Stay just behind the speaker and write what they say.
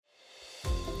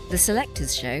The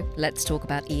Selectors Show, Let's Talk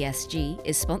About ESG,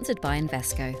 is sponsored by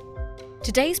Invesco.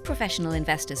 Today's professional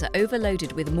investors are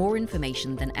overloaded with more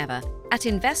information than ever. At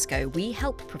Invesco, we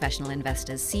help professional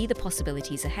investors see the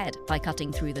possibilities ahead by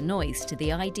cutting through the noise to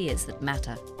the ideas that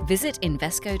matter. Visit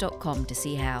Invesco.com to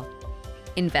see how.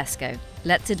 Invesco.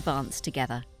 Let's advance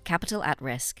together. Capital at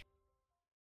risk.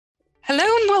 Hello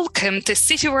and welcome to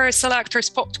Cityware Selectors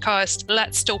podcast,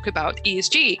 Let's Talk About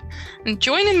ESG. And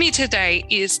joining me today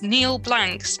is Neill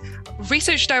Blanks,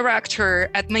 Research Director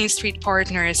at MainStreet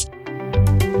Partners.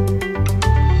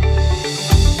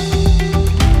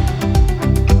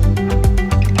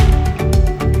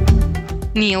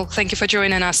 Neill, thank you for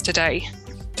joining us today.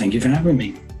 Thank you for having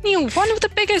me. Neill, one of the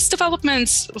biggest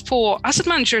developments for asset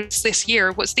managers this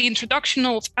year was the introduction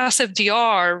of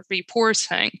SFDR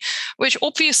reporting, which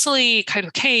obviously kind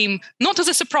of came not as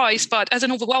a surprise, but as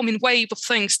an overwhelming wave of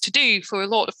things to do for a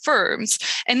lot of firms.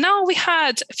 And now we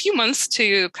had a few months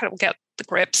to kind of get the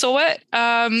grips of it.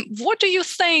 What do you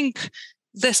think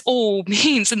this all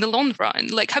means in the long run?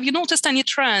 Like, have you noticed any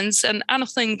trends and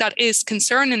anything that is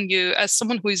concerning you as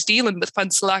someone who is dealing with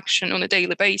fund selection on a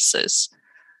daily basis?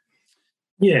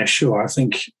 Yeah, sure. I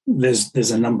think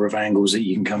there's a number of angles that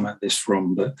you can come at this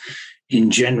from, but in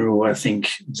general, I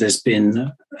think there's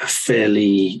been a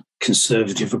fairly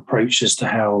conservative approach as to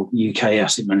how UK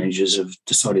asset managers have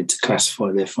decided to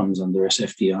classify their funds under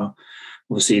SFDR.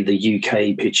 Obviously, the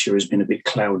UK picture has been a bit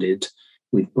clouded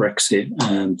with Brexit.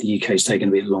 The UK has taken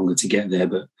a bit longer to get there,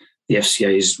 but the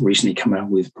FCA has recently come out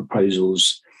with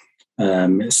proposals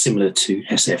similar to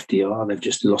SFDR. They've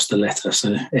just lost a letter,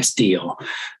 so SDR.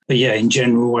 But yeah, in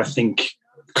general, I think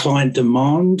client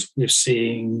demand we're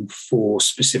seeing for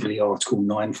specifically Article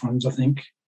 9 funds, I think,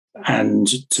 and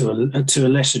to a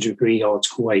lesser degree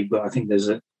Article 8. But I think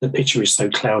the picture is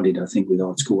so clouded, I think, with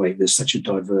Article 8. There's such a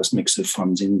diverse mix of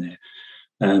funds in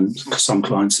there. Some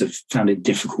clients have found it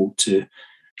difficult to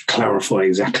clarify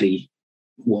exactly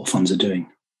what funds are doing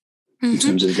in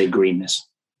terms of their greenness.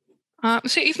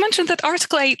 So you've mentioned that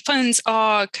Article 8 funds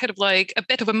are kind of like a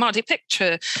bit of a muddy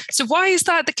picture. So why is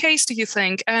that the case, do you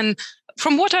think? And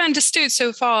from what I understood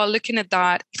so far, looking at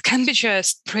that, it can be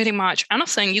just pretty much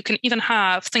anything. You can even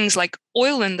have things like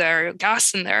oil in there,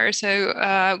 gas in there.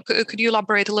 So could you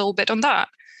elaborate a little bit on that?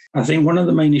 I think one of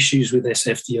the main issues with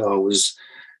SFDR was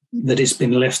that it's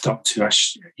been left up to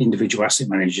individual asset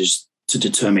managers to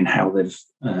determine how they've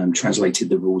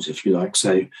translated the rules, if you like.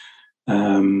 So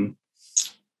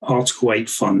Article 8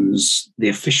 funds, the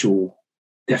official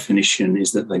definition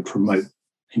is that they promote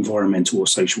environmental or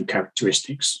social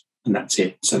characteristics, and that's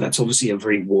it. So that's obviously a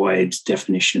very wide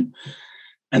definition.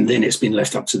 And then it's been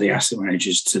left up to the asset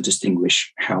managers to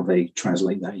distinguish how they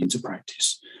translate that into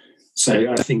practice.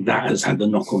 So I think that has had the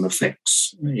knock-on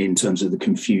effects in terms of the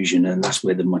confusion, and that's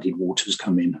where the muddied waters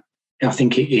come in. I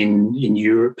think in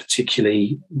Europe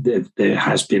particularly, there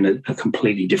has been a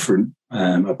completely different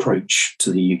approach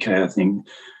to the UK, I think.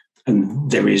 And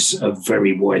there is a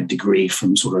very wide degree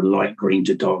from sort of light green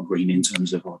to dark green in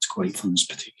terms of Article 8 funds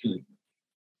particularly.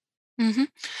 Mm-hmm.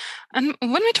 And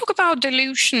when we talk about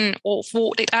dilution of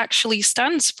what it actually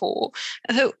stands for,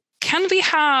 can we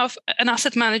have an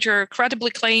asset manager credibly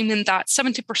claiming that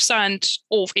 70%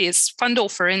 of his fund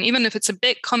offering, even if it's a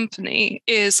big company,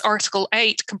 is Article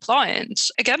 8 compliant?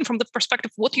 Again, from the perspective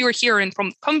of what you're hearing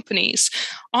from companies,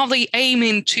 are they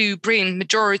aiming to bring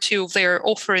majority of their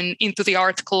offering into the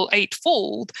Article 8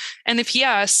 fold? And if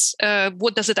yes,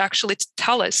 what does it actually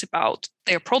tell us about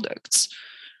their products?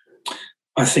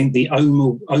 I think the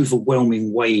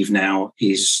overwhelming wave now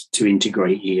is to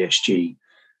integrate ESG.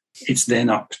 It's then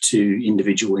up to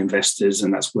individual investors,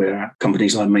 and that's where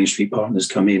companies like MainStreet Partners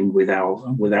come in with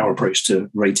our approach to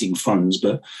rating funds.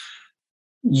 But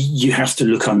you have to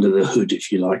look under the hood, if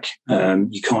you like.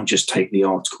 You can't just take the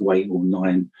Article 8 or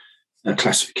 9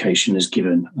 classification as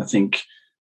given. I think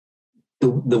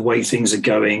the way things are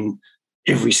going,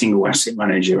 every single asset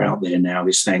manager out there now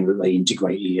is saying that they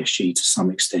integrate ESG to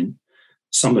some extent.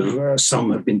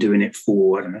 Some have been doing it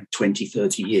for 20,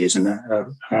 30 years, and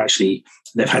actually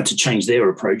they've had to change their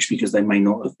approach because they may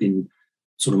not have been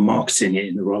sort of marketing it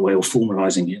in the right way or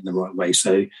formalising it in the right way.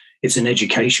 So it's an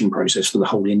education process for the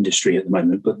whole industry at the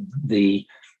moment, but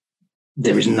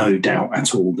there is no doubt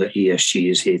at all that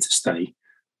ESG is here to stay.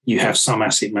 You have some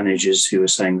asset managers who are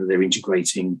saying that they're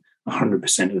integrating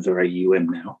 100% of their AUM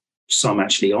now. Some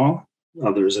actually are,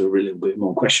 others are a little bit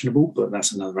more questionable, but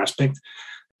that's another aspect.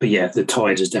 But yeah, the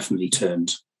tide has definitely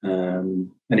turned,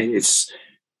 and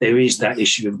there is that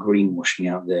issue of greenwashing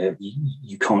out there.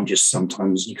 You can't just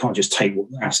take what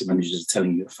asset managers are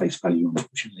telling you at face value.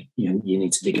 Unfortunately, you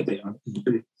need to dig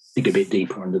a bit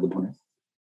deeper under the bonnet.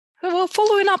 Well,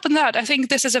 following up on that, I think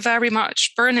this is a very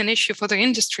much burning issue for the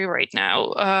industry right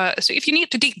now. So if you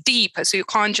need to dig deep, so you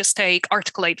can't just take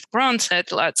Article 8 for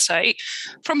granted, let's say,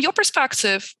 from your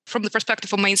perspective, from the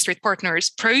perspective of MainStreet Partners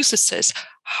processes,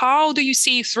 how do you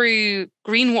see through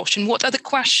greenwashing? What are the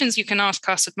questions you can ask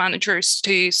asset managers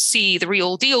to see the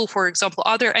real deal, for example?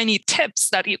 Are there any tips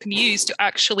that you can use to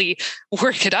actually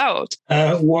work it out?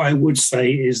 What I would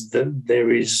say is that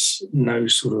there's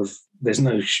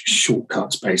no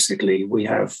shortcuts. Basically, we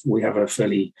have a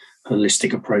fairly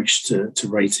holistic approach to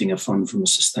rating a fund from a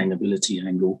sustainability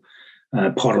angle.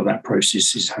 Part of that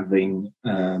process is having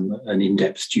an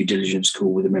in-depth due diligence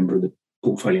call with a member of the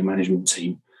portfolio management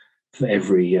team for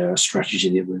every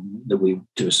strategy that we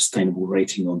do a sustainable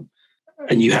rating on.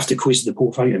 And you have to quiz the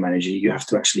portfolio manager. You have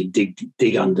to actually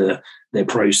dig under their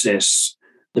process.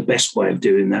 The best way of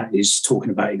doing that is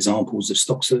talking about examples of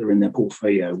stocks that are in their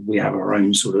portfolio. We have our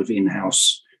own sort of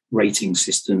in-house rating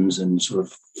systems and sort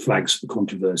of flags for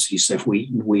controversy. So if we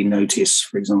notice,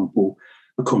 for example,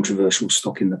 a controversial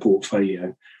stock in the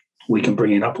portfolio, we can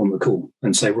bring it up on the call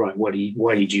and say, right,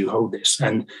 why did you hold this?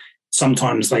 And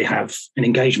sometimes they have an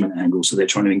engagement angle, so they're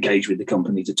trying to engage with the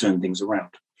company to turn things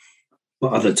around.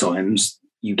 But other times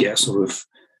you get sort of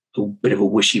a bit of a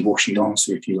wishy-washy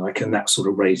answer, if you like, and that sort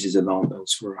of raises alarm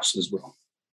bells for us as well.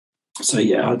 So,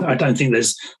 yeah, I don't think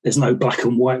there's no black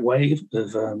and white way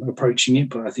of approaching it,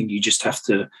 but I think you just have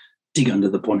to dig under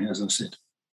the bonnet, as I said.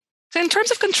 So in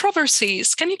terms of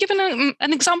controversies, can you give an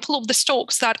example of the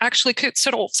stocks that actually could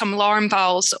set off some alarm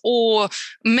bells? Or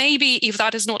maybe if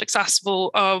that is not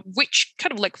accessible, which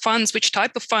kind of like funds, which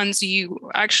type of funds you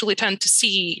actually tend to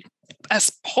see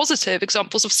as positive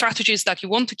examples of strategies that you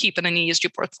want to keep in an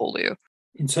ESG portfolio?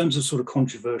 In terms of sort of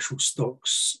controversial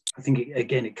stocks, I think,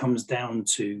 it comes down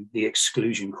to the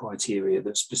exclusion criteria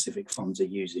that specific funds are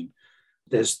using.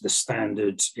 There's the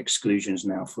standard exclusions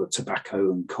now for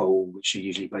tobacco and coal, which are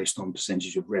usually based on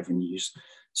percentage of revenues.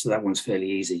 So that one's fairly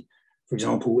easy. For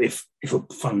example, if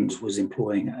a fund was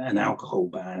employing an alcohol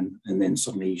ban and then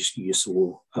suddenly you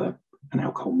saw an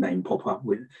alcohol name pop up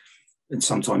with, and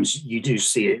sometimes you do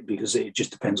see it because it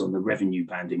just depends on the revenue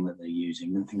banding that they're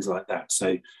using and things like that.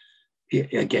 So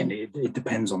it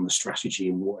depends on the strategy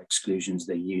and what exclusions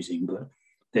they're using. But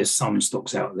there's some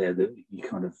stocks out there that you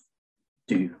kind of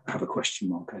do have a question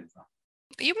mark over.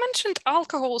 You mentioned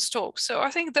alcohol stocks. So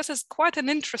I think this is quite an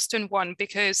interesting one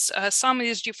because some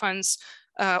ESG funds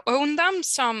own them,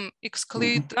 some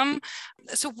exclude them.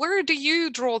 So where do you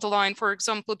draw the line? For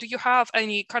example, do you have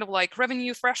any kind of like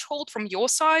revenue threshold from your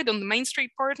side on the MainStreet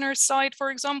Partners side,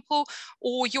 for example,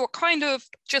 or you're kind of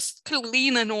just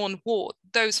leaning on what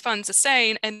those funds are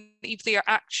saying and if they are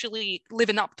actually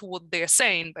living up to what they're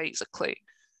saying, basically?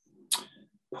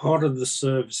 Part of the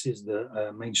services that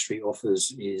MainStreet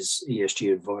offers is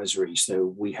ESG advisory.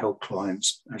 So we help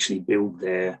clients actually build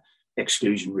their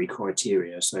exclusionary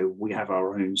criteria. So we have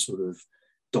our own sort of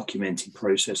documented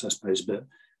process, I suppose, but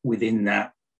within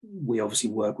that, we obviously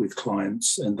work with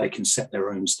clients and they can set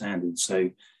their own standards. So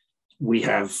we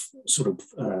have sort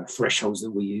of thresholds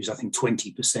that we use. I think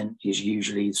 20% is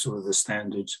usually sort of the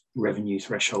standard revenue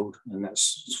threshold, and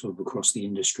that's sort of across the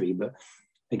industry. But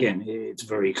again, it's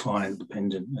very client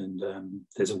dependent and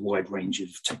there's a wide range of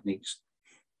techniques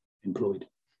employed.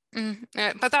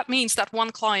 But that means that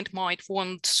one client might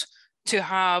want to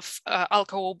have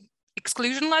alcohol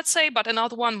exclusion, let's say, but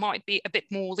another one might be a bit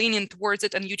more lenient towards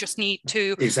it and you just need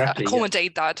to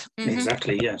accommodate that.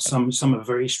 Exactly, yeah. Some are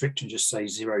very strict and just say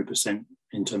 0%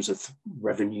 in terms of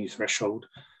revenue threshold,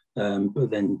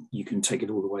 but then you can take it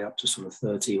all the way up to sort of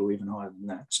 30 or even higher than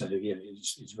that. So yeah,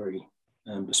 it's very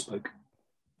bespoke.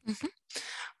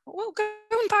 Well,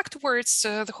 going back towards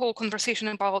the whole conversation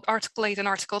about Article 8 and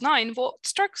Article 9, what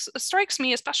strikes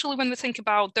me, especially when we think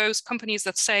about those companies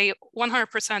that say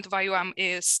 100% of IUM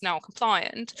is now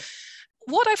compliant,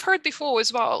 what I've heard before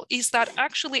as well is that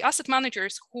actually asset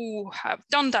managers who have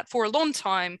done that for a long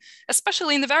time,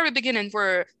 especially in the very beginning,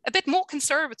 were a bit more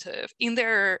conservative in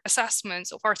their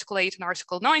assessments of Article 8 and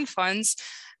Article 9 funds,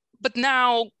 but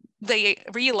now they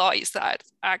realize that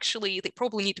actually they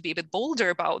probably need to be a bit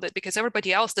bolder about it because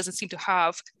everybody else doesn't seem to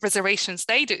have reservations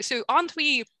they do. So aren't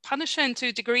we punishing to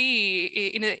a degree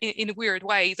in a weird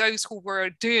way those who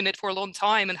were doing it for a long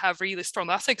time and have really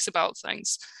strong ethics about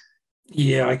things?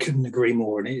 Yeah, I couldn't agree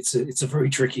more. And it's a very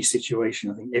tricky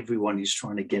situation. I think everyone is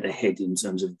trying to get ahead in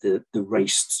terms of the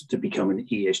race to become an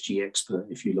ESG expert,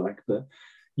 if you like. But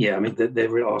yeah, I mean,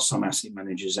 there are some asset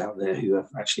managers out there who have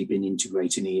actually been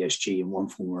integrating ESG in one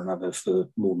form or another for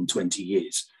more than 20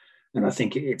 years. And I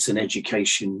think it's an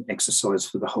education exercise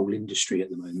for the whole industry at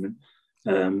the moment.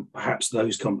 Perhaps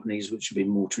those companies which have been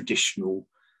more traditional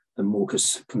and more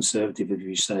conservative, if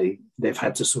you say, they've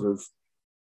had to sort of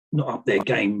not up their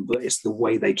game, but it's the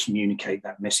way they communicate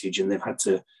that message, and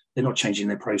they're not changing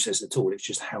their process at all. It's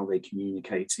just how they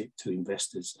communicate it to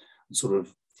investors and sort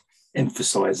of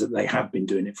emphasize that they have been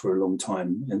doing it for a long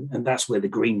time. And that's where the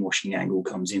greenwashing angle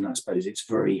comes in, I suppose. It's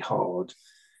very hard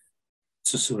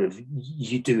to sort of,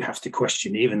 you do have to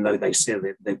question, even though they say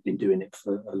that they've been doing it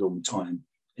for a long time.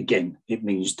 Again, it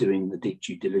means doing the deep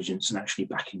due diligence and actually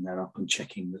backing that up and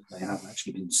checking that they have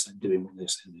actually been doing what they're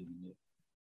saying they're doing.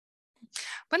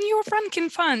 When you're ranking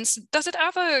funds, does it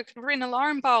ever ring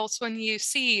alarm bells when you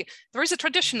see there is a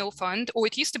traditional fund, or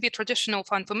it used to be a traditional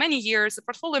fund for many years, the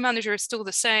portfolio manager is still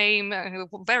the same, a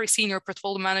very senior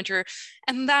portfolio manager,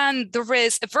 and then there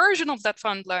is a version of that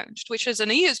fund launched, which is an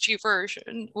ESG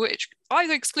version, which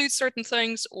either excludes certain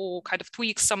things or kind of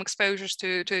tweaks some exposures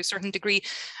to a certain degree.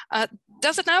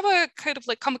 Does it ever kind of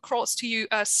like come across to you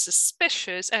as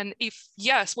suspicious? And if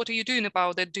yes, what are you doing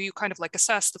about it? Do you kind of like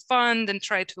assess the fund and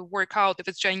try to work out if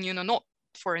it's genuine or not,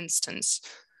 for instance?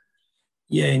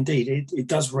 Yeah, indeed. It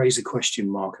does raise a question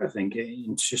mark, I think,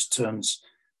 in just terms.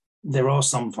 There are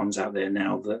some funds out there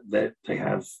now that they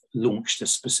have launched a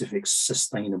specific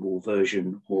sustainable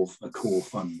version of a core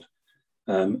fund.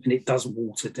 And it does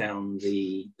water down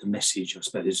the message, I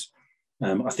suppose.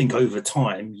 I think over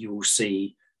time, you will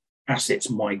see assets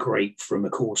migrate from a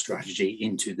core strategy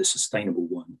into the sustainable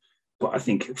one. But I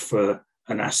think for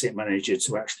an asset manager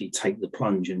to actually take the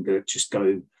plunge and go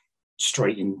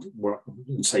straight in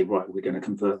and say, right, we're going to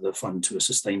convert the fund to a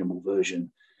sustainable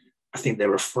version, I think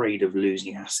they're afraid of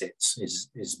losing assets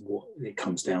is what it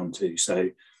comes down to. So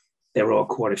there are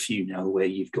quite a few now where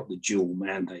you've got the dual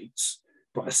mandates.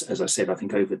 But as I said, I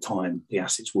think over time, the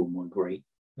assets will migrate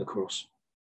across.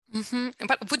 Mm-hmm.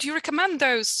 But would you recommend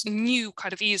those new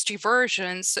kind of ESG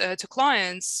versions to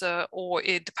clients, or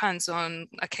it depends on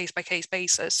a case-by-case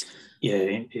basis?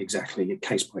 Yeah, exactly. A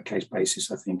case-by-case basis.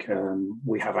 I think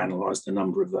we have analysed a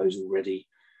number of those already.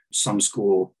 Some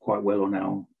score quite well on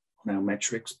our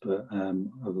metrics, but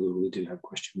overall we do have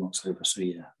question marks over. So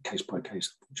yeah,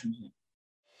 case-by-case, unfortunately.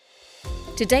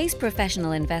 Today's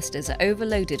professional investors are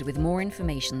overloaded with more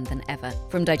information than ever,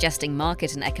 from digesting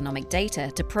market and economic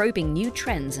data to probing new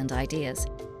trends and ideas.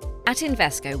 At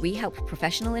Invesco, we help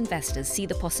professional investors see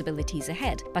the possibilities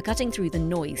ahead by cutting through the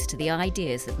noise to the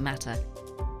ideas that matter.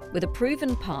 With a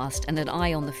proven past and an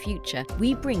eye on the future,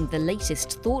 we bring the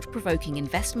latest thought-provoking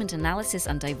investment analysis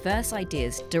and diverse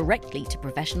ideas directly to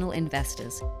professional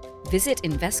investors. Visit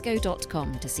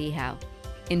Invesco.com to see how.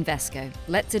 Invesco,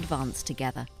 let's advance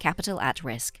together. Capital at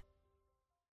risk.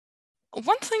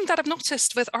 One thing that I've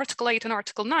noticed with Article 8 and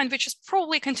Article 9, which is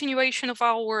probably a continuation of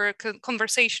our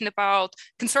conversation about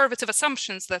conservative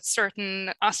assumptions that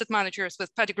certain asset managers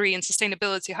with pedigree and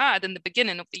sustainability had in the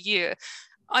beginning of the year,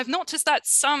 I've noticed that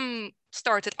some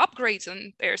started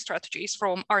upgrading their strategies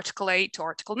from Article 8 to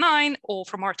Article 9 or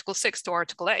from Article 6 to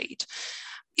Article 8.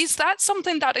 Is that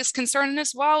something that is concerning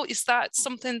as well? Is that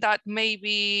something that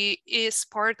maybe is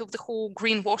part of the whole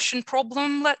greenwashing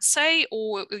problem, let's say,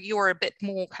 or you're a bit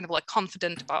more kind of like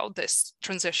confident about this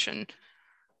transition?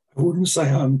 I wouldn't say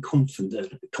I'm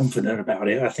confident about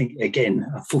it. I think, again,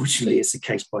 unfortunately, it's a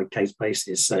case-by-case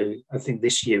basis. So I think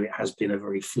this year it has been a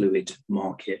very fluid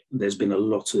market. There's been a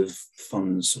lot of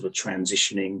funds sort of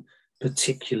transitioning,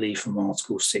 particularly from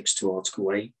Article 6 to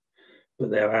Article 8. But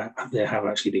there have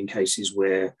actually been cases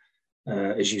where,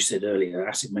 as you said earlier,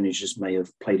 asset managers may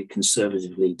have played it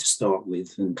conservatively to start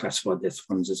with and classified their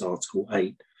funds as Article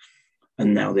 8,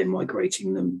 and now they're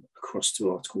migrating them across to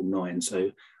Article 9.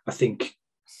 So I think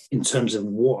in terms of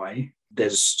why,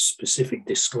 there's specific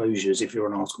disclosures. If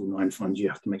you're an Article 9 fund, you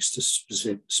have to make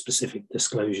specific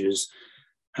disclosures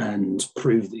and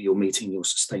prove that you're meeting your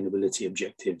sustainability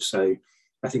objectives. So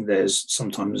I think there's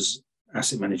sometimes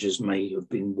asset managers may have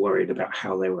been worried about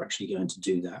how they were actually going to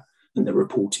do that and the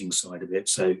reporting side of it.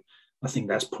 So I think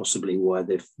that's possibly why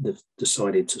they've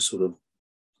decided to sort of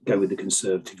go with the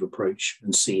conservative approach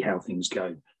and see how things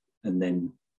go and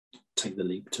then take the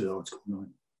leap to Article 9.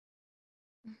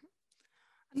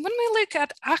 And when we look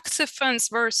at active funds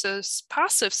versus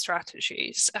passive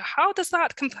strategies, how does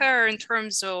that compare in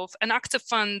terms of an active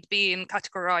fund being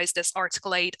categorized as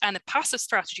Article 8 and a passive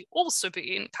strategy also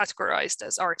being categorized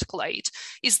as Article 8?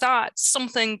 Is that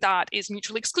something that is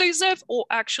mutually exclusive or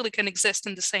actually can exist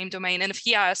in the same domain? And if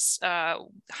yes,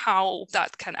 how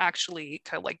that can actually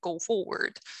kind of like go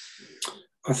forward?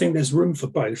 I think there's room for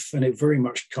both, and it very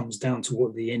much comes down to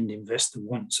what the end investor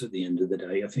wants at the end of the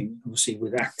day. I think obviously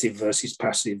with active versus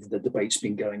passive, the debate's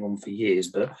been going on for years,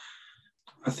 but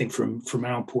I think from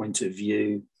our point of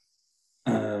view,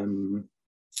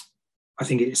 I I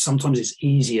think sometimes it's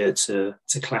easier to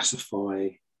classify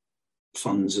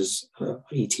funds as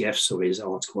ETFs or as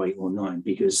Article 8 or 9,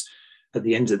 because at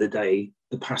the end of the day,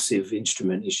 the passive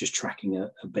instrument is just tracking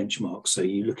a benchmark. So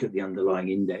you look at the underlying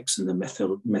index and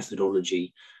the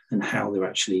methodology and how they're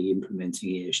actually implementing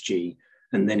ESG.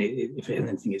 And then if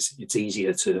anything, it's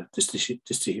easier to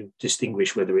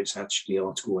distinguish whether it's actually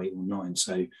Article 8 or 9.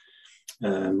 So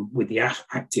with the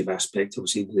active aspect,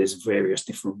 obviously there's various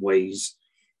different ways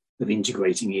of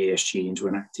integrating ESG into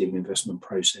an active investment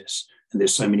process. And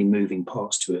there's so many moving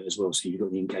parts to it as well. So you've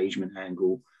got the engagement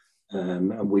angle,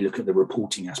 and we look at the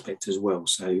reporting aspect as well.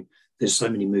 So there's so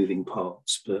many moving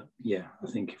parts. But yeah, I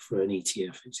think for an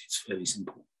ETF, it's fairly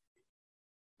simple.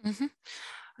 Mm-hmm.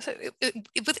 So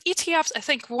with ETFs, I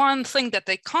think one thing that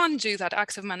they can't do that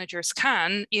active managers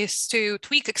can is to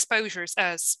tweak exposures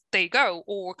as they go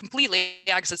or completely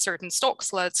exit certain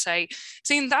stocks, let's say.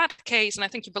 So in that case, and I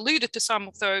think you've alluded to some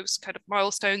of those kind of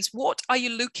milestones, what are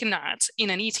you looking at in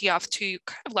an ETF to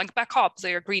kind of like back up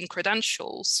their green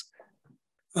credentials?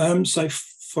 So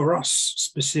for us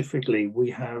specifically,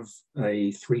 we have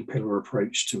a 3-pillar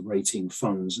approach to rating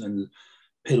funds, and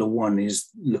pillar 1 is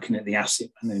looking at the asset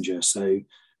manager. So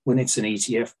when it's an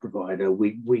ETF provider,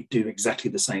 we do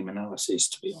exactly the same analysis,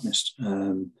 to be honest.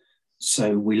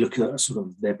 So we look at sort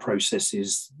of their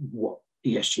processes, what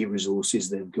ESG resources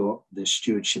they've got, their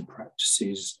stewardship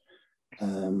practices,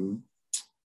 and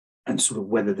sort of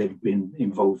whether they've been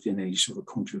involved in any sort of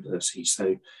controversy.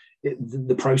 So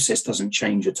the process doesn't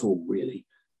change at all, really.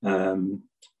 And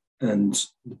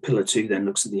the pillar 2 then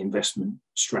looks at the investment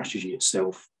strategy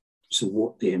itself. So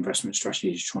what the investment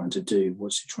strategy is trying to do,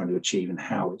 what's it trying to achieve, and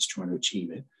how it's trying to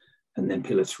achieve it. And then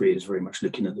pillar 3 is very much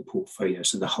looking at the portfolio,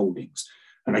 so the holdings.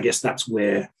 And I guess that's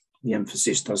where the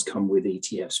emphasis does come with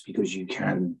ETFs, because you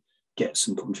can get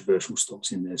some controversial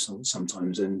stocks in there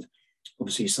sometimes. And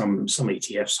obviously some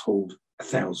ETFs hold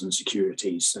 1,000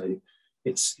 securities. So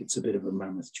it's a bit of a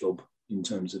mammoth job in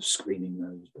terms of screening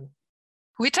those. But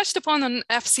we touched upon an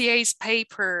FCA's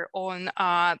paper on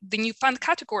the new fund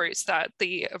categories that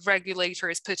the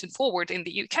regulator is putting forward in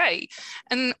the UK.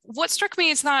 And what struck me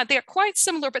is that they are quite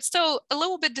similar, but still a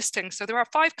little bit distinct. So there are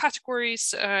 5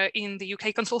 categories in the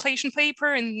UK consultation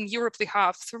paper. In Europe, they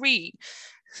have 3.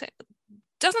 So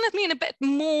doesn't it mean a bit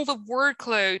more of a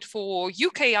workload for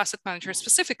UK asset managers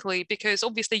specifically? Because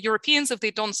obviously Europeans, if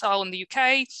they don't sell in the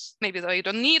UK, maybe they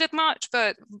don't need it much,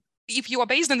 but if you are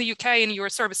based in the UK and you're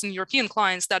servicing European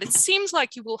clients, that it seems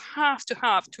like you will have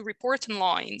 2 reporting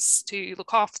lines to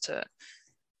look after.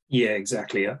 Yeah,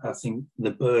 exactly. I think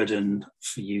the burden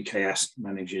for UK asset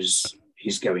managers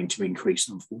is going to increase,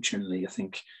 unfortunately. I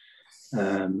think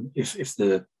if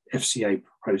the FCA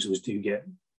proposals do get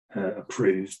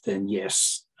approved, then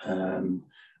yes.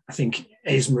 I think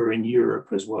ESMA in Europe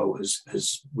as well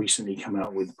has recently come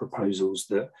out with proposals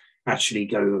that actually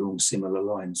go along similar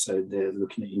lines. So they're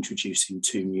looking at introducing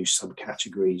 2 new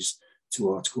subcategories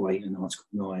to Article 8 and Article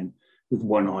 9, with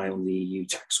one eye on the EU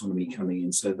taxonomy coming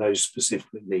in. So those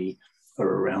specifically are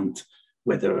around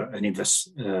whether an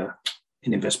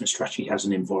investment strategy has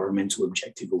an environmental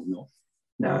objective or not.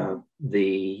 Now,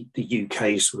 the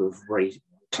UK sort of rate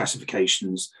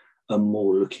classifications are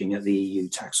more looking at the EU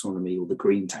taxonomy, or the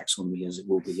green taxonomy as it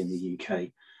will be in the UK.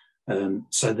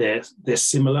 So they're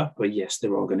similar, but yes,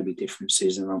 there are going to be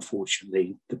differences, and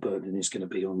unfortunately the burden is going to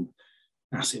be on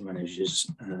asset managers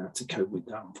to cope with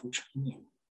that, unfortunately.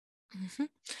 Mm-hmm.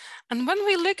 And when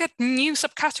we look at new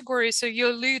subcategories, so you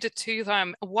alluded to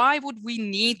them, why would we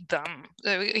need them?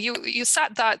 You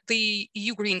said that the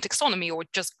EU green taxonomy, or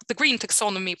just the green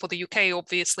taxonomy for the UK,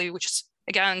 obviously, which is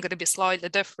again going to be slightly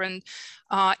different,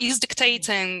 is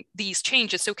dictating these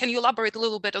changes. So can you elaborate a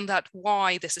little bit on that,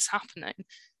 why this is happening?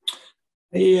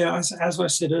 Yeah, as I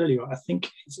said earlier, I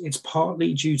think it's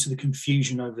partly due to the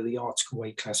confusion over the Article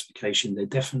 8 classification. There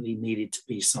definitely needed to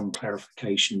be some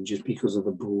clarification just because of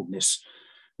the broadness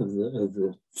of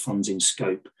the funds in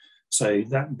scope. So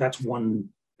that's one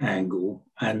angle.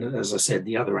 And as I said,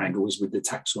 the other angle is with the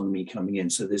taxonomy coming in.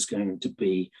 So there's going to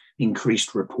be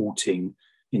increased reporting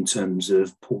in terms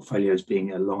of portfolios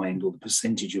being aligned, or the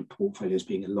percentage of portfolios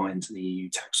being aligned to the EU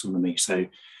taxonomy. So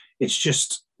it's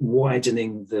just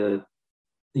widening the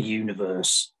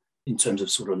universe in terms of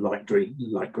sort of light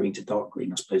green to dark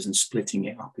green, I suppose, and splitting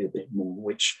it up a bit more,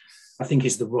 which I think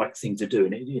is the right thing to do.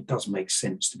 And it does make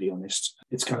sense, to be honest.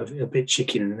 It's kind of a bit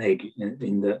chicken and egg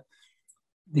in that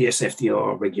the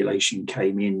SFDR regulation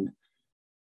came in,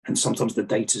 and sometimes the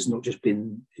data is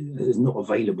not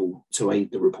available to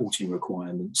aid the reporting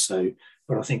requirements. So,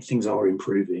 but I think things are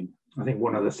improving. I think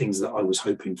one of the things that I was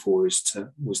hoping for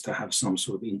was to have some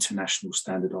sort of international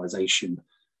standardization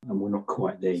and we're not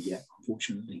quite there yet,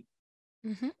 unfortunately.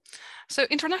 Mm-hmm. So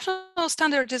international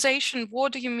standardization,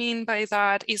 what do you mean by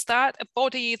that? Is that a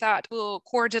body that will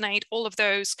coordinate all of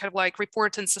those kind of like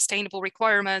report and sustainable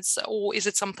requirements, or is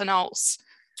it something else?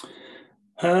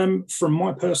 From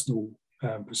my personal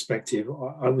perspective,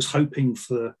 I was hoping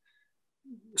for,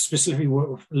 specifically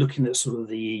looking at sort of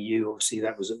the EU, obviously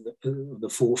that was at the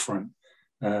forefront.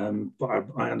 But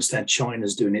I understand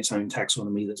China's doing its own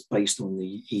taxonomy that's based on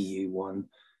the EU one.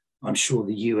 I'm sure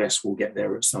the US will get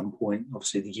there at some point.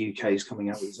 Obviously, the UK is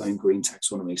coming out with its own green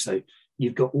taxonomy. So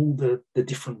you've got all the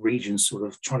different regions sort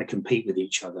of trying to compete with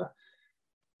each other.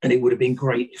 And it would have been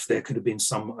great if there could have been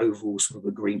some overall sort of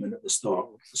agreement at the start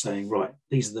saying, right,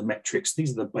 these are the metrics,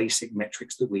 these are the basic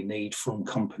metrics that we need from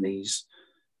companies,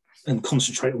 and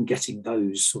concentrate on getting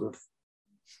those sort of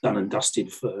done and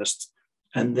dusted first.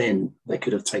 And then they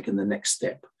could have taken the next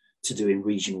step to doing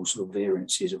regional sort of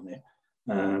variances on it.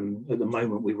 At the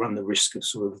moment, we run the risk of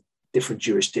sort of different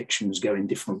jurisdictions going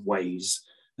different ways,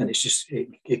 and it's just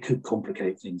it could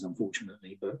complicate things,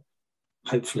 unfortunately. But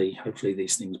hopefully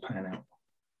these things pan out.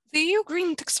 The EU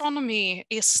Green Taxonomy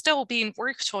is still being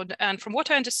worked on, and from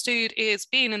what I understood, is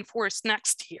being enforced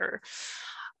next year.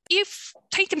 If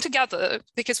taken together,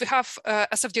 because we have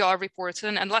SFDR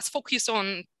reporting, and let's focus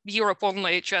on Europe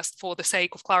only just for the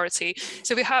sake of clarity.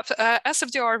 So we have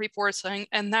SFDR reporting,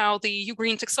 and now the EU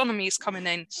Green Taxonomy is coming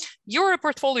in. You're a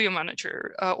portfolio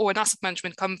manager or an asset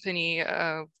management company,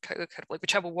 kind of like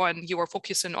whichever one you are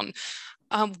focusing on.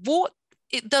 What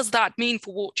does that mean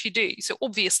for what you do? So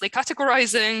obviously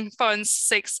categorizing funds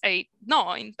 6, 8,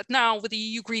 9, but now with the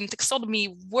EU Green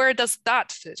Taxonomy, where does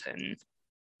that fit in?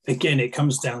 Again, it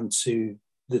comes down to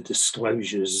the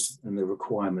disclosures and the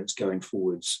requirements going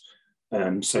forwards.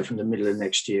 So from the middle of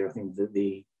next year, I think that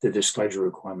the disclosure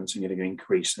requirements are going to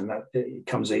increase, and that it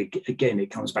comes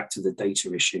back to the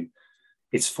data issue.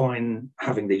 It's fine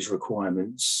having these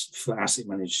requirements for asset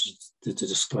managers to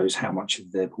disclose how much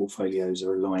of their portfolios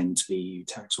are aligned to the EU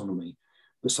taxonomy,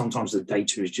 but sometimes the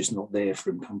data is just not there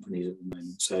from companies at the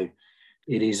moment. So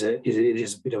it is a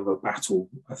bit of a battle.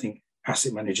 I think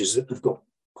asset managers have got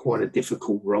quite a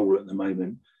difficult role at the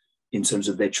moment in terms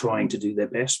of they're trying to do their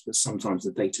best, but sometimes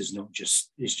the data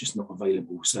is just not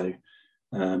available. So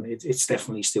it's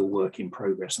definitely still work in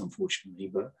progress,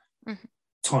 unfortunately, but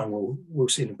time we'll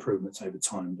see improvements over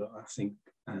time. But I think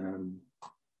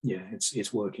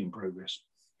it's work in progress.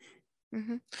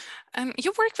 You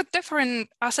work with different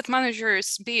asset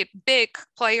managers, be it big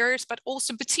players, but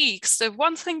also boutiques. So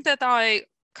one thing that I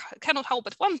cannot help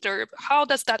but wonder, how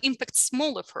does that impact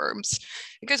smaller firms?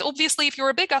 Because obviously if you're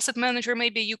a big asset manager,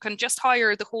 maybe you can just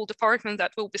hire the whole department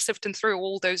that will be sifting through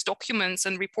all those documents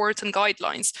and reports and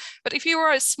guidelines. But if you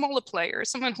are a smaller player,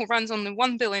 someone who runs only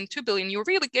 1 billion, 2 billion, you're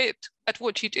really good at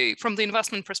what you do from the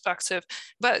investment perspective,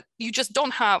 but you just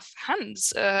don't have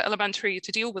hands elementary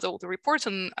to deal with all the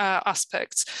reporting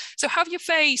aspects. So have you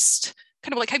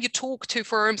talked to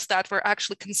firms that were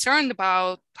actually concerned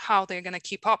about how they're going to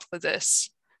keep up with this?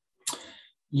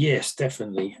 Yes,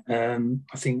 definitely. I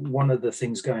think one of the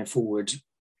things going forward,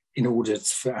 in order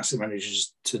for asset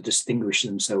managers to distinguish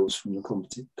themselves from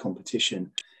the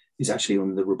competition, is actually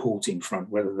on the reporting front,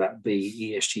 whether that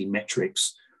be ESG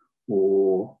metrics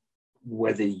or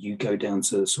whether you go down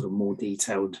to sort of more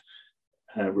detailed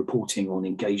reporting on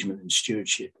engagement and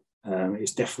stewardship.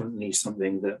 It's definitely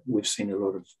something that we've seen a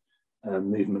lot of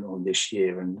movement on this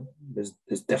year, and there's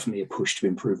definitely a push to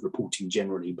improve reporting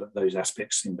generally, but those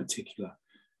aspects in particular.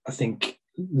 I think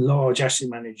large asset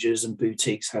managers and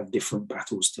boutiques have different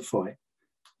battles to fight.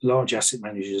 Large asset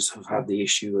managers have had the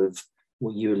issue of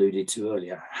what you alluded to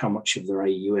earlier, how much of their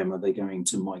AUM are they going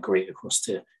to migrate across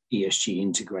to ESG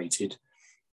integrated?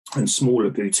 And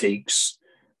smaller boutiques,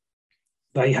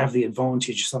 they have the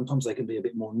advantage, sometimes they can be a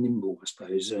bit more nimble, I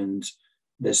suppose, and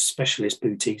there's specialist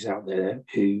boutiques out there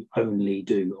who only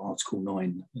do Article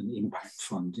 9 and impact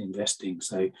fund investing.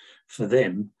 So for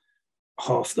them,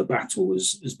 half the battle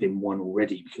has been won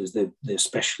already because they're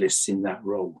specialists in that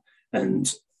role.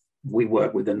 And we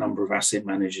work with a number of asset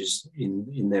managers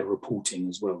in their reporting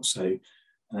as well. So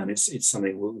it's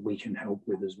something we can help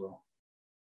with as well.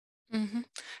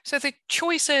 So the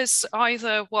choice is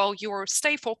either, well, you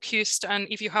stay focused, and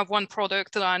if you have one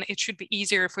product, then it should be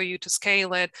easier for you to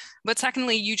scale it. But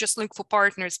secondly, you just look for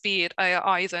partners, be it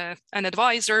either an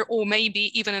advisor or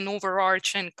maybe even an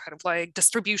overarching kind of like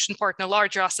distribution partner,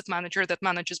 larger asset manager that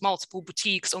manages multiple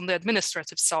boutiques on the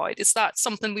administrative side. Is that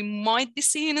something we might be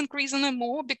seeing increasingly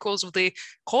more because of the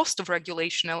cost of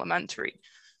regulation elementary?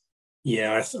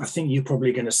 Yeah, I think you're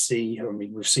probably going to see, I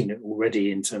mean, we've seen it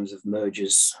already in terms of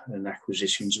mergers and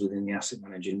acquisitions within the asset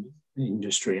management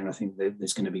industry, and I think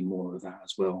there's going to be more of that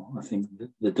as well. I think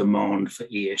the demand for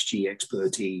ESG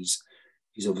expertise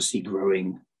is obviously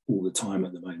growing all the time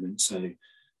at the moment. So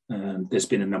there's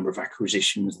been a number of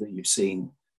acquisitions that you've seen,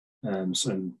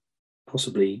 some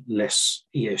possibly less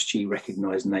ESG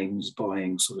recognised names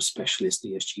buying sort of specialist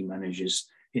ESG managers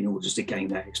in order to gain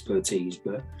that expertise.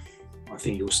 But I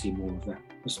think you'll see more of that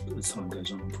as time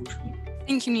goes on, unfortunately.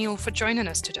 Thank you, Neill, for joining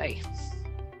us today.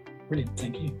 Brilliant,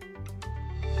 thank you.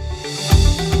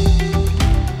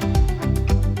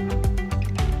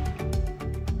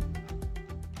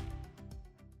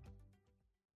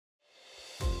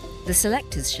 The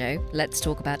Selectors Show, Let's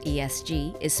Talk About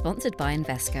ESG, is sponsored by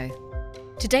Invesco.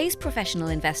 Today's professional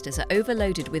investors are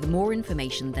overloaded with more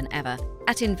information than ever.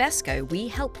 At Invesco, we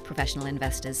help professional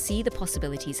investors see the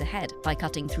possibilities ahead by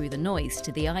cutting through the noise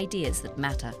to the ideas that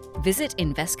matter. Visit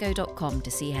Invesco.com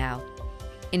to see how.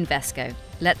 Invesco,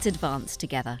 let's advance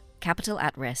together. Capital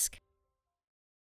at risk.